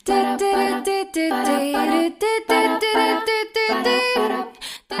Hello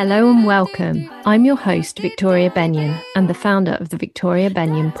and welcome. I'm your host, Victoria Benyon, and the founder of the Victoria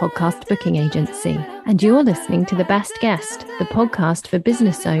Benyon Podcast Booking Agency. And you're listening to The Best Guest, the podcast for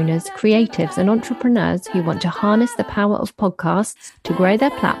business owners, creatives, and entrepreneurs who want to harness the power of podcasts to grow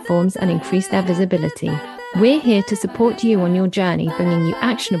their platforms and increase their visibility. We're here to support you on your journey, bringing you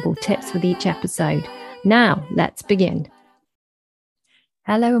actionable tips with each episode. Now, let's begin.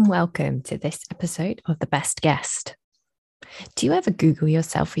 Hello and welcome to this episode of The Best Guest. Do you ever Google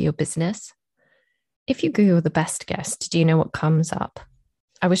yourself for your business? If you Google The Best Guest, do you know what comes up?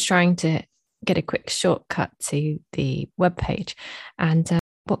 I was trying to get a quick shortcut to the webpage, and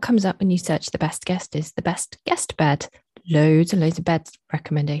what comes up when you search The Best Guest is the best guest bed. Loads and loads of bed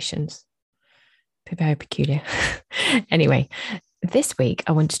recommendations. Very peculiar. Anyway, this week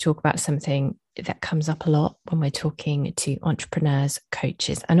I want to talk about something that comes up a lot when we're talking to entrepreneurs,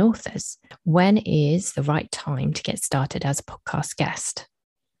 coaches, and authors. When is the right time to get started as a podcast guest?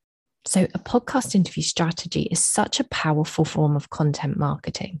 So a podcast interview strategy is such a powerful form of content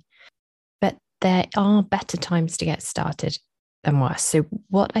marketing, but there are better times to get started than worse. So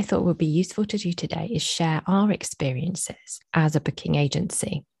what I thought would be useful to do today is share our experiences as a booking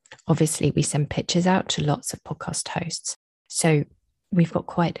agency. Obviously, we send pitches out to lots of podcast hosts. So we've got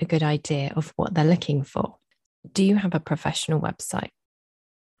quite a good idea of what they're looking for. Do you have a professional website?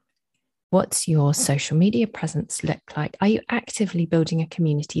 What's your social media presence look like? Are you actively building a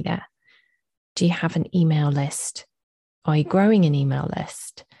community there? Do you have an email list? Are you growing an email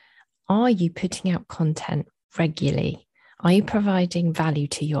list? Are you putting out content regularly? Are you providing value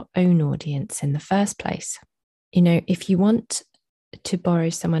to your own audience in the first place? You know, if you want to borrow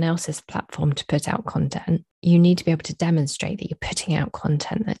someone else's platform to put out content, you need to be able to demonstrate that you're putting out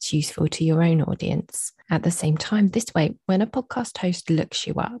content that's useful to your own audience. At the same time, this way, when a podcast host looks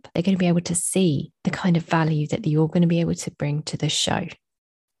you up, they're going to be able to see the kind of value that you're going to be able to bring to the show.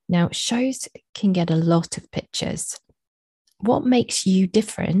 Now, shows can get a lot of pitches. What makes you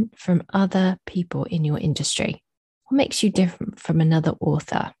different from other people in your industry? What makes you different from another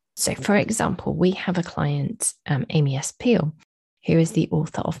author? So, for example, we have a client, Amy S. Peel, who is the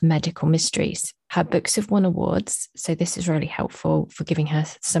author of Medical Mysteries. Her books have won awards, so this is really helpful for giving her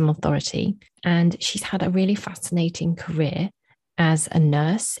some authority. And she's had a really fascinating career as a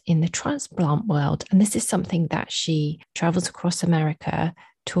nurse in the transplant world. And this is something that she travels across America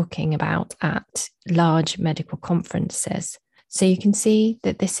talking about at large medical conferences. So you can see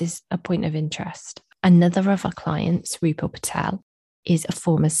that this is a point of interest. Another of our clients, Rupal Patel, is a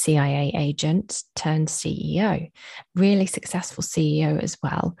former CIA agent turned CEO, really successful CEO as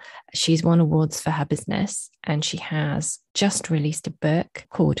well. She's won awards for her business, and she has just released a book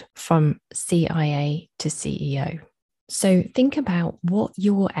called From CIA to CEO. So think about what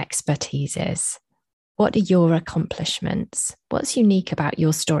your expertise is. What are your accomplishments? What's unique about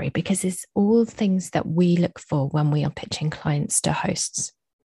your story? Because it's all things that we look for when we are pitching clients to hosts.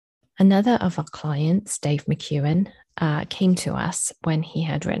 Another of our clients, Dave McEwen, came to us when he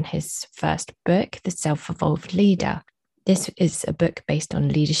had written his first book, The Self-Evolved Leader. This is a book based on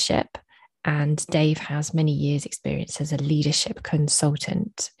leadership, and Dave has many years' experience as a leadership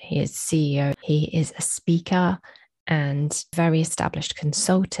consultant. He is CEO, he is a speaker, and very established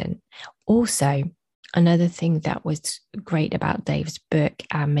consultant. Also, another thing that was great about Dave's book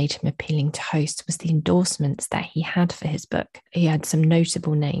and made him appealing to hosts was the endorsements that he had for his book. He had some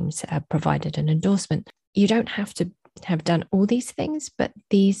notable names provided an endorsement. You don't have to have done all these things, but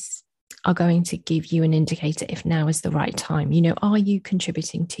these are going to give you an indicator if now is the right time. You know, are you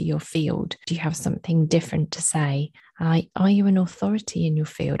contributing to your field? Do you have something different to say? Are you an authority in your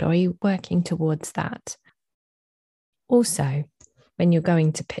field? Are you working towards that? Also, when you're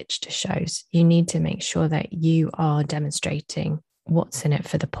going to pitch to shows, you need to make sure that you are demonstrating what's in it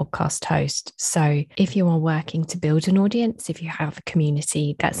for the podcast host. So if you are working to build an audience, if you have a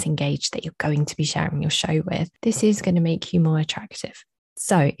community that's engaged that you're going to be sharing your show with, this is going to make you more attractive.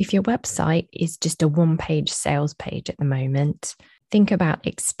 So if your website is just a one-page sales page at the moment, think about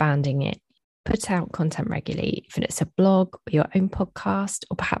expanding it. Put out content regularly, if it's a blog or your own podcast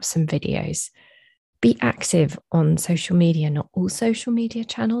or perhaps some videos. Be active on social media, not all social media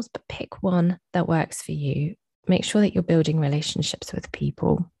channels, but pick one that works for you. Make sure that you're building relationships with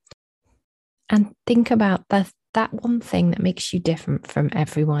people. And think about that one thing that makes you different from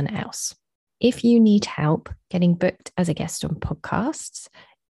everyone else. If you need help getting booked as a guest on podcasts,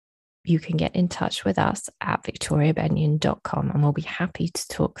 you can get in touch with us at victoriabenyon.com, and we'll be happy to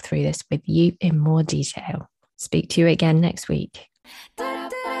talk through this with you in more detail. Speak to you again next week.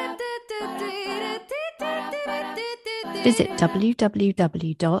 Visit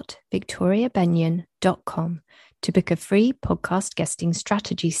www.victoriabenyon.com to book a free podcast guesting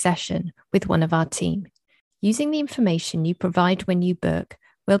strategy session with one of our team. Using the information you provide when you book,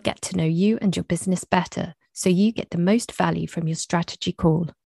 we'll get to know you and your business better so you get the most value from your strategy call.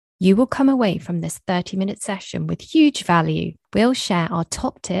 You will come away from this 30-minute session with huge value. We'll share our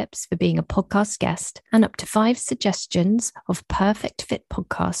top tips for being a podcast guest and up to 5 suggestions of perfect fit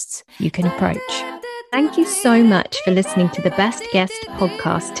podcasts you can approach. Thank you so much for listening to the Best Guest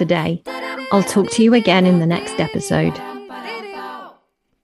podcast today. I'll talk to you again in the next episode.